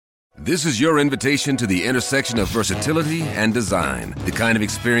This is your invitation to the intersection of versatility and design. The kind of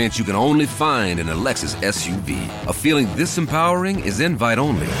experience you can only find in a Lexus SUV. A feeling this empowering is invite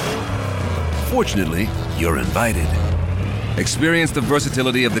only. Fortunately, you're invited. Experience the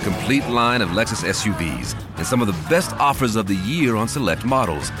versatility of the complete line of Lexus SUVs and some of the best offers of the year on select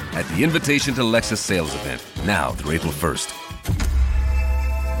models at the Invitation to Lexus sales event, now through April 1st.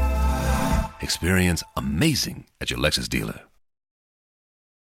 Experience amazing at your Lexus dealer.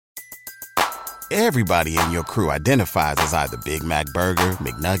 Everybody in your crew identifies as either Big Mac Burger,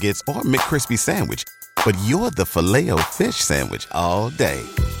 McNuggets, or McCrispy Sandwich. But you're the Filet-O-Fish Sandwich all day.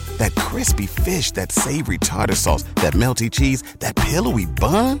 That crispy fish, that savory tartar sauce, that melty cheese, that pillowy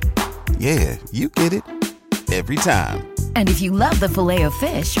bun. Yeah, you get it. Every time. And if you love the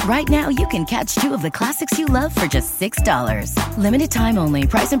Filet-O-Fish, right now you can catch two of the classics you love for just $6. Limited time only.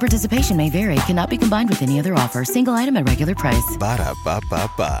 Price and participation may vary. Cannot be combined with any other offer. Single item at regular price.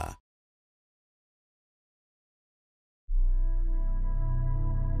 Ba-da-ba-ba-ba.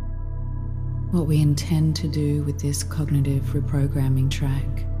 What we intend to do with this cognitive reprogramming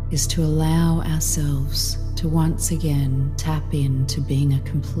track is to allow ourselves to once again tap into being a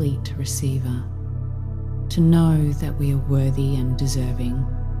complete receiver, to know that we are worthy and deserving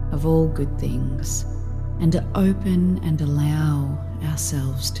of all good things, and to open and allow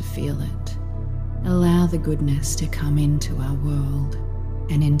ourselves to feel it. Allow the goodness to come into our world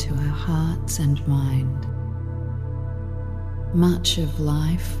and into our hearts and mind. Much of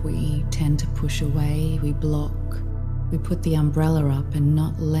life we tend to push away, we block, we put the umbrella up and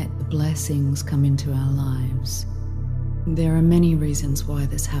not let the blessings come into our lives. There are many reasons why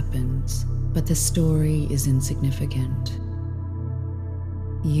this happens, but the story is insignificant.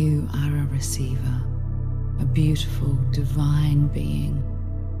 You are a receiver, a beautiful, divine being,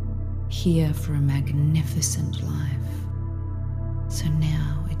 here for a magnificent life. So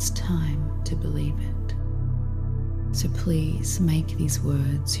now it's time to believe it. So please make these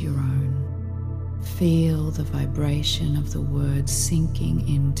words your own. Feel the vibration of the words sinking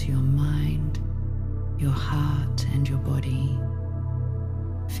into your mind, your heart, and your body.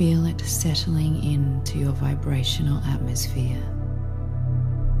 Feel it settling into your vibrational atmosphere.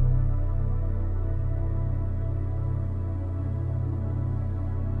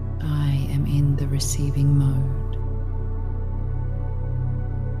 I am in the receiving mode.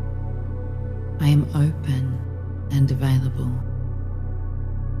 I am open and available.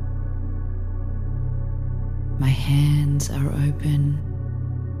 My hands are open.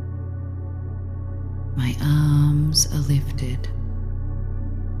 My arms are lifted.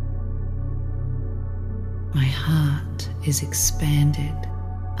 My heart is expanded,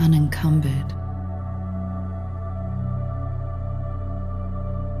 unencumbered.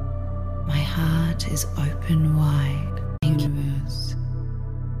 My heart is open wide. Universe.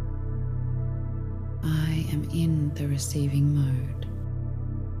 I am in the receiving mode.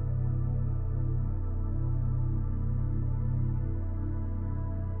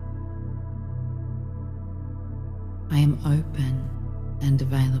 I am open and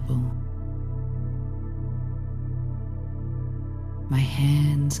available. My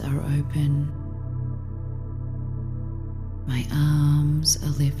hands are open. My arms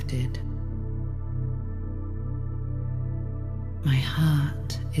are lifted. My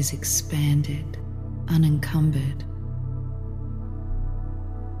heart is expanded, unencumbered.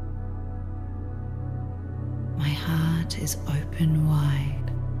 My heart is open wide.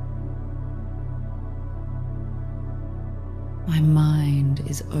 My mind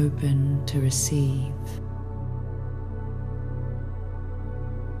is open to receive.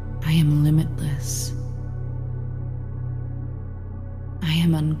 I am limitless. I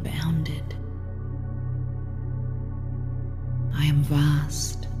am unbounded. I am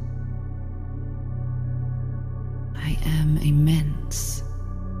vast. I am immense.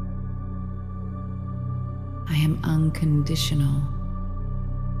 I am unconditional.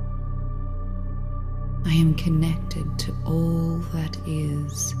 I am connected to all that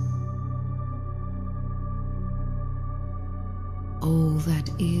is. All that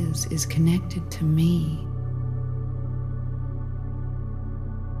is connected to me.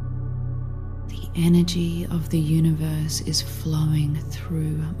 The energy of the universe is flowing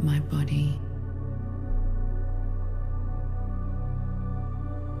through my body.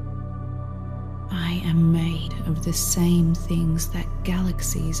 I am made of the same things that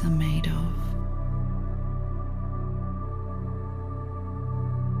galaxies are made of.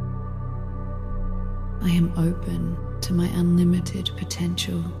 I am open to my unlimited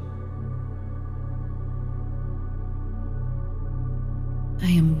potential. I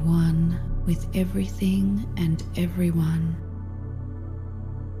am one with everything and everyone.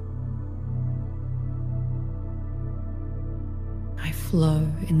 flow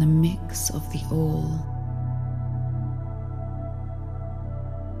in the mix of the all.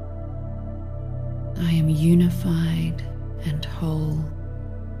 I am unified and whole.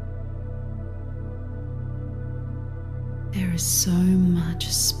 There is so much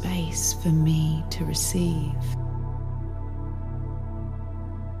space for me to receive.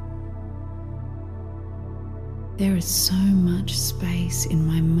 There is so much space in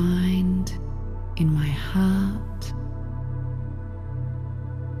my mind, in my heart,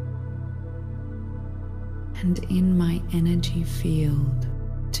 and in my energy field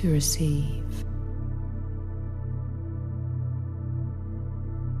to receive.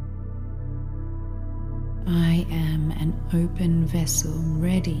 I am an open vessel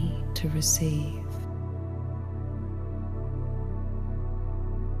ready to receive.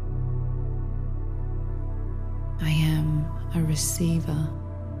 I am a receiver.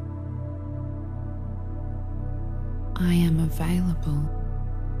 I am available.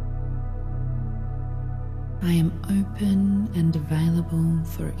 I am open and available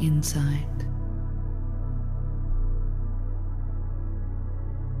for insight.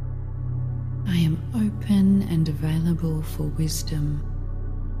 I am open and available for wisdom.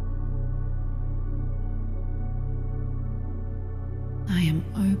 I am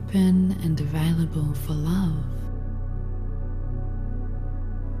open and available for love.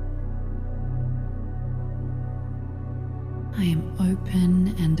 I am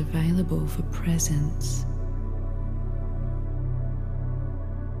open and available for presence.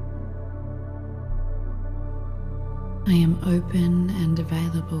 I am open and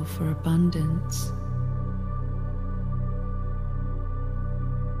available for abundance.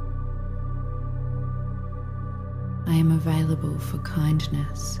 I am available for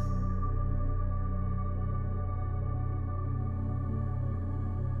kindness.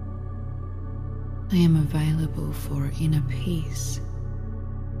 I am available for inner peace.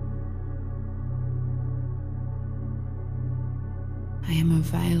 I am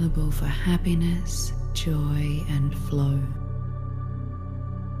available for happiness, joy, and flow.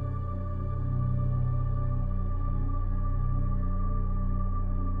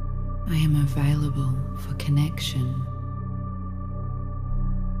 I am available for connection.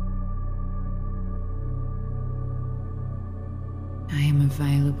 I am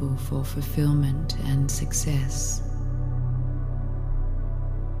available for fulfillment and success.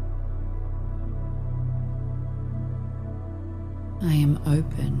 I am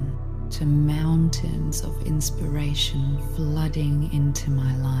open to mountains of inspiration flooding into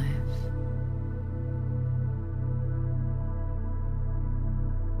my life.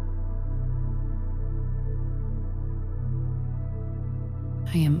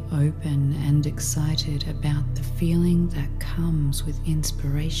 I am open and excited about the feeling that comes with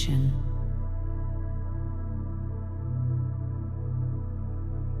inspiration.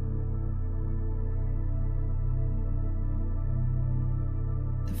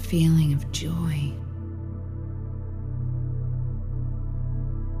 The feeling of joy.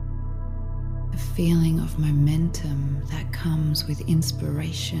 The feeling of momentum that comes with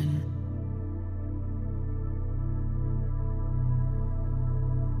inspiration.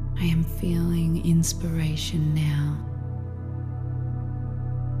 I am feeling inspiration now.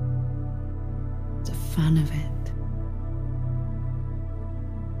 The fun of it,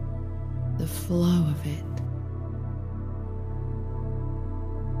 the flow of it,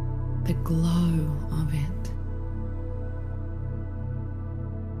 the glow of it,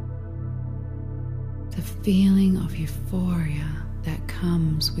 the feeling of euphoria that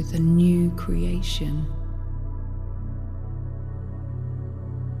comes with a new creation.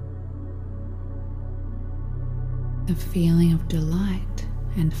 A feeling of delight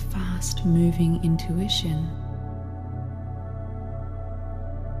and fast-moving intuition.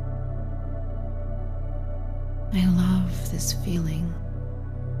 I love this feeling.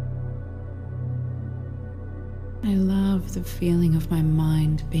 I love the feeling of my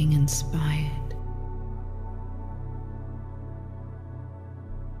mind being inspired.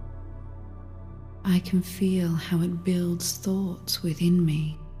 I can feel how it builds thoughts within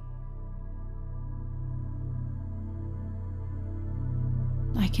me.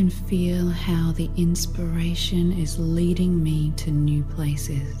 I can feel how the inspiration is leading me to new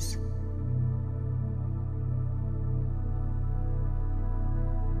places.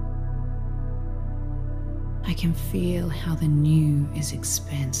 I can feel how the new is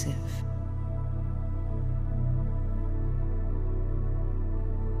expansive.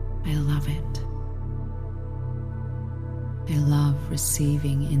 I love it. I love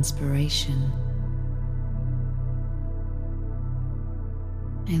receiving inspiration.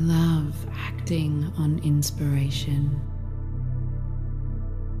 I love acting on inspiration.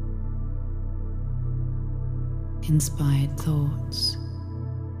 inspired thoughts,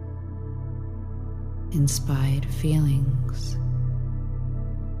 inspired feelings,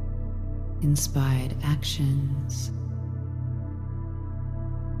 inspired actions,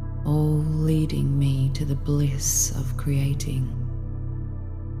 all leading me to the bliss of creating.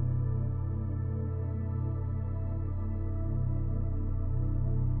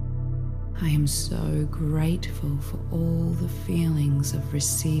 I am so grateful for all the feelings of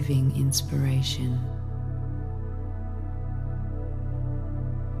receiving inspiration.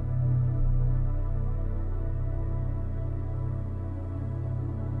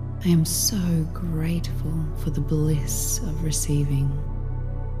 I am so grateful for the bliss of receiving.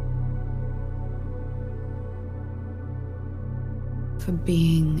 For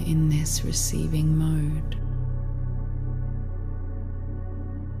being in this receiving mode.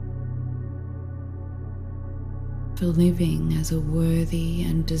 For living as a worthy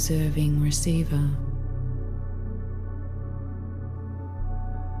and deserving receiver.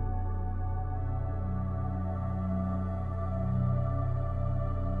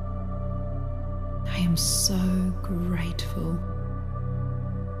 I am so grateful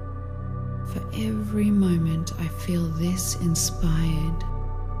for every moment I feel this inspired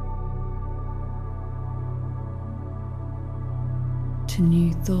to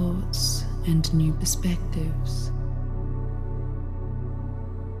new thoughts and new perspectives.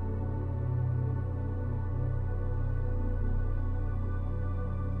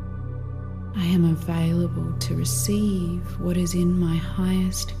 I am available to receive what is in my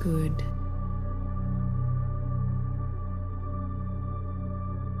highest good.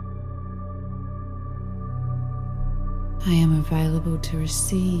 I am available to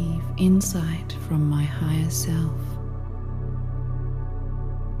receive insight from my higher self.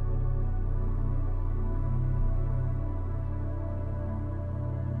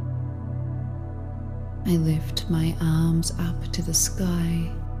 I lift my arms up to the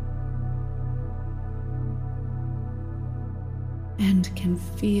sky and can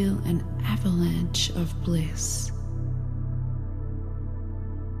feel an avalanche of bliss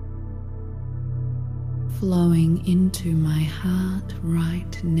flowing into my heart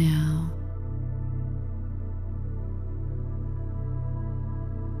right now.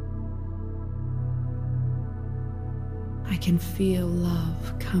 I can feel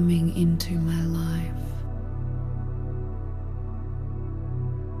love coming into my life.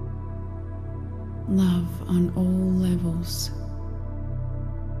 Love on all levels.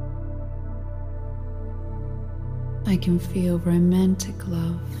 I can feel romantic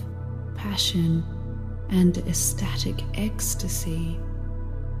love, passion, and ecstatic ecstasy.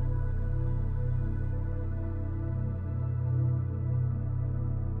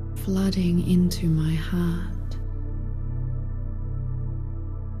 Flooding into my heart,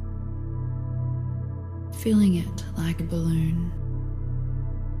 filling it like a balloon.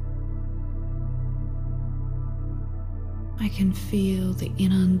 I can feel the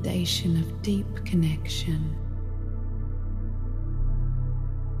inundation of deep connection.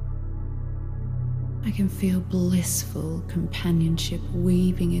 I can feel blissful companionship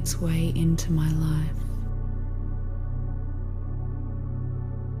weaving its way into my life.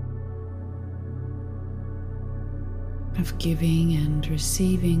 Of giving and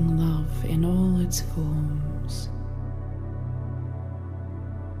receiving love in all its forms.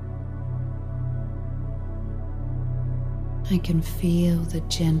 I can feel the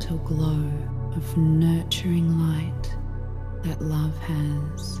gentle glow of nurturing light that love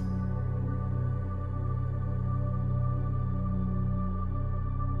has.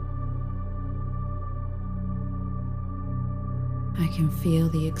 I can feel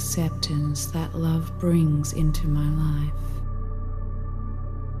the acceptance that love brings into my life.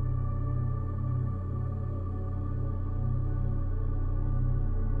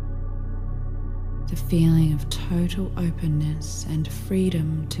 The feeling of total openness and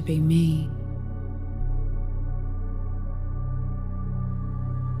freedom to be me.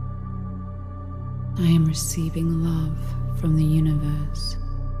 I am receiving love from the universe.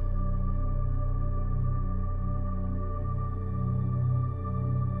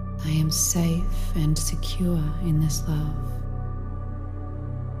 I am safe and secure in this love.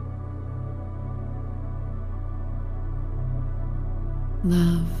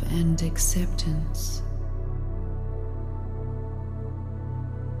 Love and acceptance.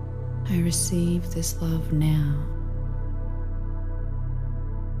 I receive this love now.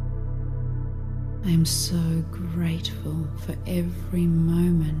 I am so grateful for every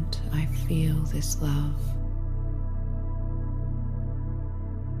moment I feel this love.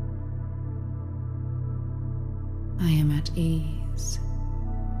 I am at ease.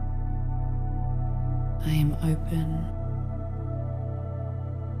 I am open.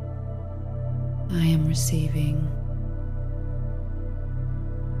 I am receiving.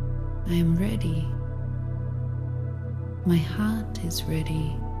 I am ready. My heart is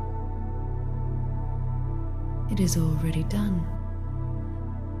ready. It is already done.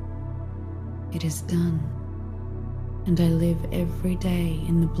 It is done. And I live every day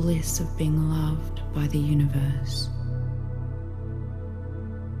in the bliss of being loved by the universe.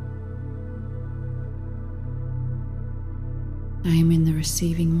 I am in the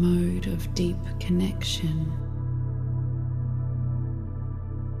receiving mode of deep connection.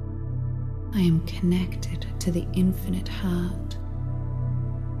 I am connected to the infinite heart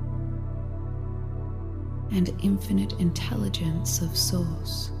and infinite intelligence of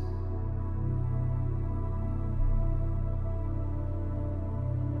Source.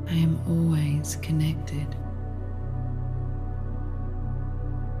 I am always connected.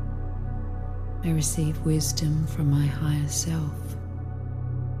 I receive wisdom from my higher self.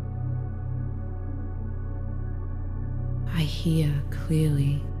 I hear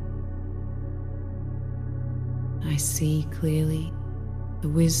clearly. I see clearly the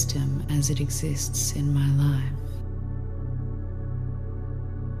wisdom as it exists in my life.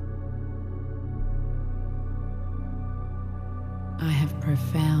 I have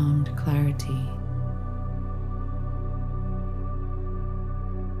profound clarity.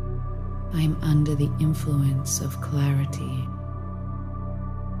 I am under the influence of clarity.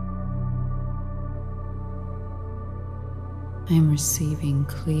 I am receiving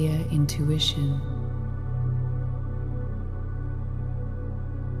clear intuition.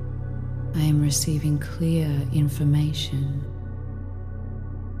 I am receiving clear information.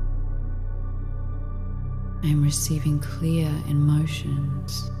 I am receiving clear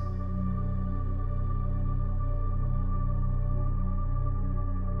emotions.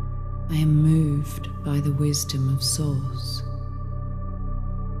 I am moved by the wisdom of Source.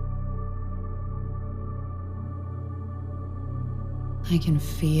 I can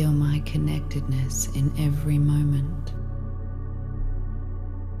feel my connectedness in every moment.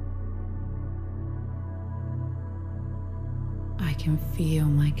 I can feel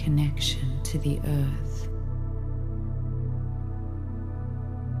my connection to the earth.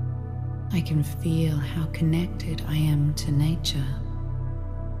 I can feel how connected I am to nature.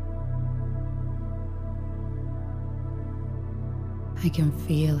 I can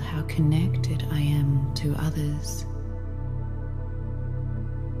feel how connected I am to others.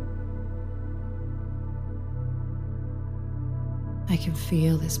 I can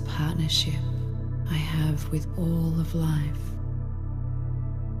feel this partnership I have with all of life.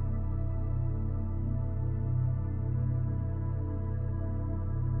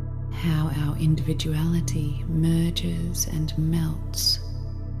 How our individuality merges and melts.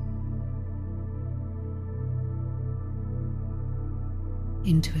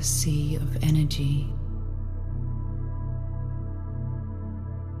 Into a sea of energy.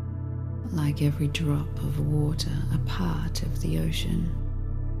 Like every drop of water, a part of the ocean.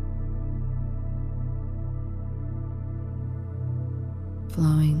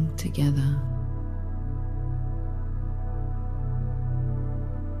 Flowing together.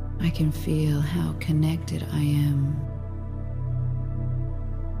 I can feel how connected I am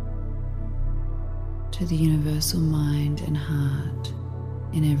to the universal mind and heart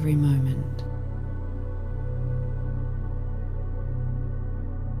in every moment.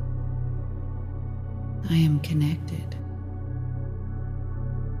 I am connected.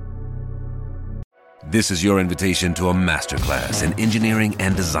 This is your invitation to a masterclass in engineering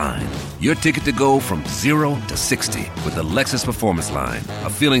and design. Your ticket to go from 0 to 60 with the Lexus Performance Line. A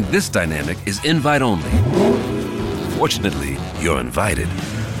feeling this dynamic is invite only. Fortunately, you're invited.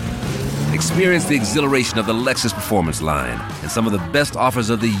 Experience the exhilaration of the Lexus Performance Line and some of the best offers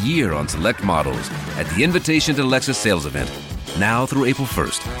of the year on select models at the Invitation to Lexus sales event, now through April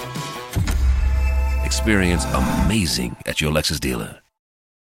 1st. Experience amazing at your Lexus dealer.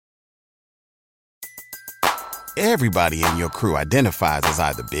 Everybody in your crew identifies as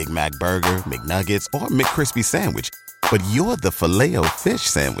either Big Mac Burger, McNuggets, or McCrispy Sandwich. But you're the Filet-O-Fish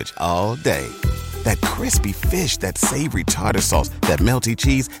Sandwich all day. That crispy fish, that savory tartar sauce, that melty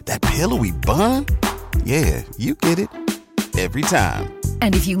cheese, that pillowy bun. Yeah, you get it. Every time.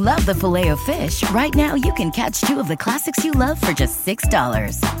 And if you love the Filet-O-Fish, right now you can catch two of the classics you love for just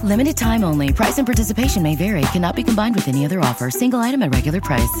 $6. Limited time only. Price and participation may vary. Cannot be combined with any other offer. Single item at regular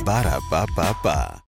price. Ba-da-ba-ba-ba.